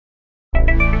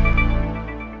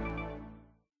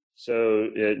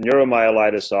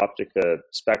Neuromyelitis optica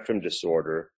spectrum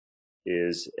disorder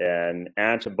is an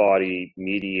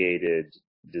antibody-mediated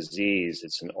disease.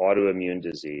 It's an autoimmune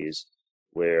disease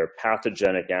where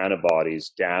pathogenic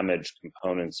antibodies damage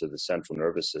components of the central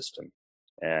nervous system.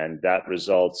 And that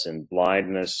results in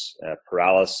blindness,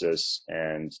 paralysis,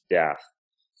 and death.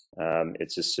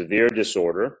 It's a severe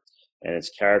disorder, and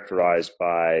it's characterized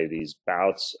by these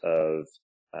bouts of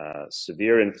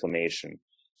severe inflammation.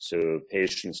 So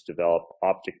patients develop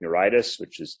optic neuritis,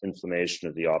 which is inflammation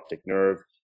of the optic nerve,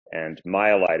 and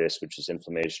myelitis, which is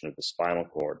inflammation of the spinal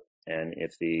cord. And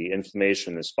if the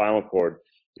inflammation in the spinal cord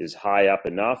is high up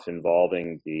enough,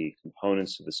 involving the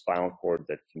components of the spinal cord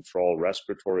that control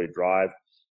respiratory drive,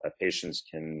 patients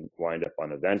can wind up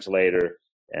on a ventilator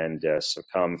and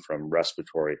succumb from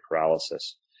respiratory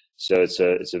paralysis. So it's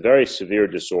a very severe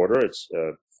disorder. It's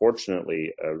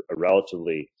fortunately a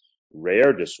relatively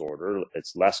rare disorder.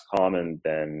 It's less common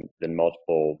than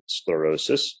multiple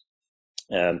sclerosis.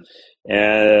 But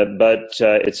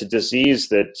it's a disease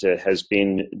that has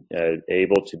been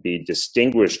able to be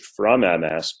distinguished from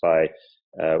MS by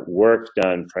work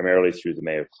done primarily through the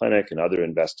Mayo Clinic and other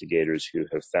investigators who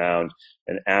have found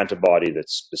an antibody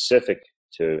that's specific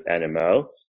to NMO,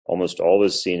 almost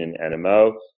always seen in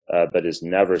NMO, but is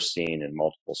never seen in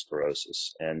multiple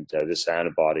sclerosis. And this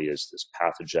antibody is this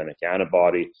pathogenic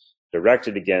antibody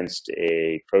directed against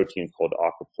a protein called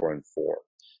aquaporin 4.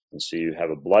 And so you have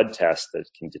a blood test that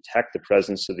can detect the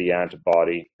presence of the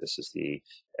antibody. This is the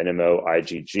NMO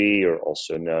IgG, or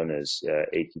also known as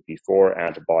ATP4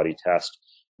 antibody test.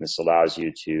 And this allows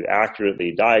you to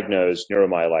accurately diagnose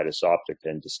neuromyelitis optica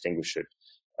and distinguish it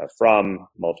from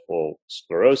multiple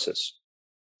sclerosis.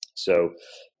 So,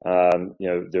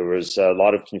 there was a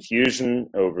lot of confusion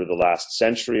over the last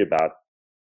century about,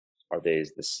 are they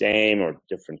the same or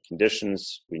different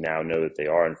conditions? We now know that they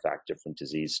are, in fact, different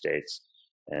disease states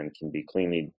and can be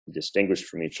cleanly distinguished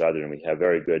from each other. And we have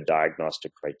very good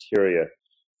diagnostic criteria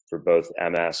for both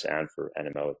MS and for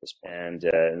NMO at this point. And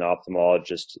an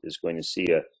ophthalmologist is going to see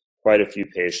quite a few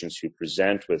patients who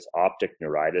present with optic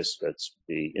neuritis. That's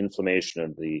the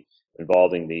inflammation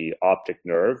involving the optic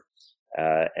nerve.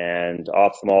 And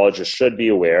ophthalmologists should be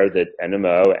aware that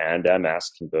NMO and MS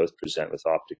can both present with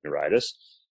optic neuritis.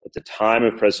 At the time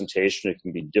of presentation, it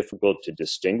can be difficult to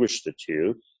distinguish the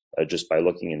two. Just by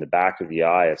looking in the back of the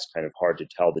eye, it's kind of hard to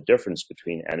tell the difference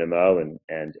between NMO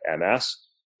and MS.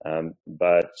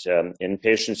 But in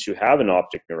patients who have an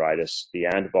optic neuritis, the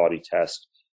antibody test,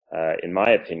 in my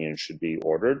opinion, should be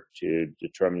ordered to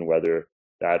determine whether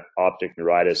that optic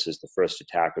neuritis is the first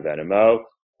attack of NMO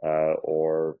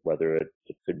or whether it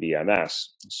could be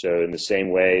MS. So in the same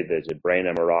way that a brain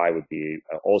MRI would be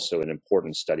also an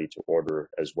important study to order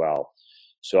as well.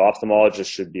 So ophthalmologists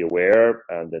should be aware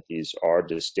that these are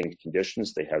distinct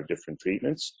conditions. They have different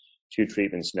treatments. 2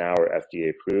 treatments now are FDA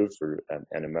approved for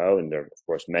NMO, and there are, of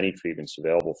course, many treatments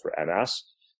available for MS.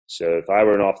 So if I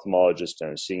were an ophthalmologist and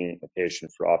I was seeing a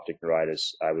patient for optic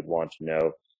neuritis, I would want to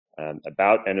know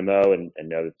about NMO and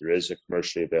know that there is a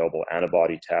commercially available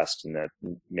antibody test, and that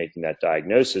making that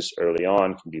diagnosis early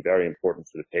on can be very important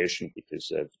for the patient because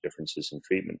of differences in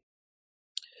treatment.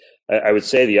 I would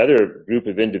say the other group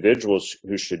of individuals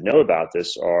who should know about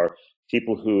this are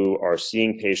people who are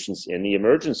seeing patients in the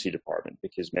emergency department,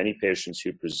 because many patients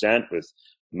who present with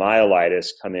myelitis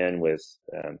come in with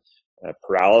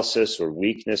paralysis or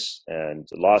weakness and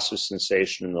loss of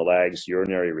sensation in the legs,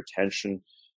 urinary retention,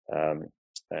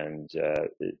 and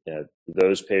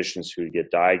those patients who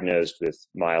get diagnosed with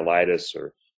myelitis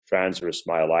or transverse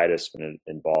myelitis, when it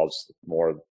involves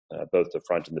more both the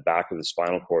front and the back of the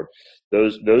spinal cord,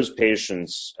 those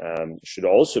patients should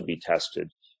also be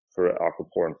tested for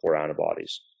aquaporin 4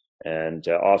 antibodies. And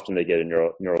often they get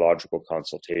a neurological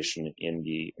consultation in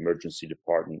the emergency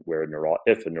department where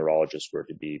if a neurologist were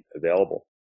to be available.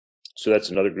 So that's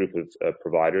another group of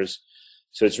providers.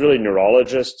 So it's really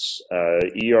neurologists,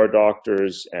 ER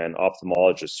doctors, and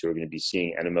ophthalmologists who are going to be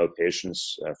seeing NMO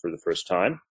patients for the first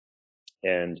time.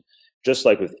 And just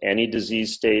like with any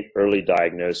disease state, early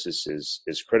diagnosis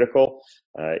is critical.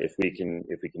 If we can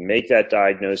make that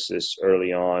diagnosis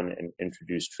early on and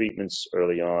introduce treatments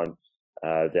early on,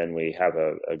 then we have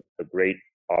a great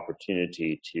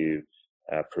opportunity to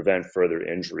prevent further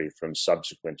injury from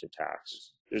subsequent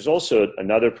attacks. There's also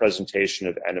another presentation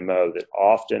of NMO that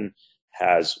often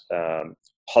has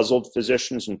puzzled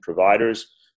physicians and providers,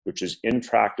 which is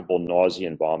intractable nausea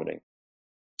and vomiting.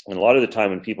 And a lot of the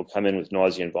time when people come in with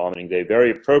nausea and vomiting, they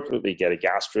very appropriately get a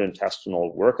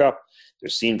gastrointestinal workup. They're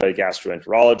seen by a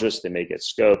gastroenterologist. They may get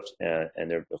scoped,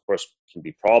 and there, of course, can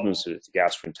be problems with the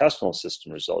gastrointestinal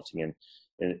system resulting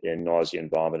in nausea and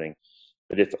vomiting.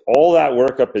 But if all that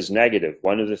workup is negative,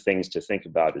 one of the things to think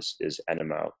about is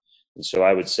NMO. And so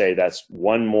I would say that's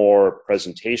one more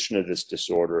presentation of this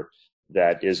disorder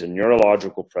that is a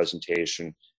neurological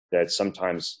presentation that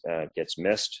sometimes gets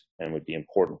missed and would be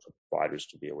important for providers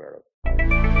to be aware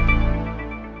of.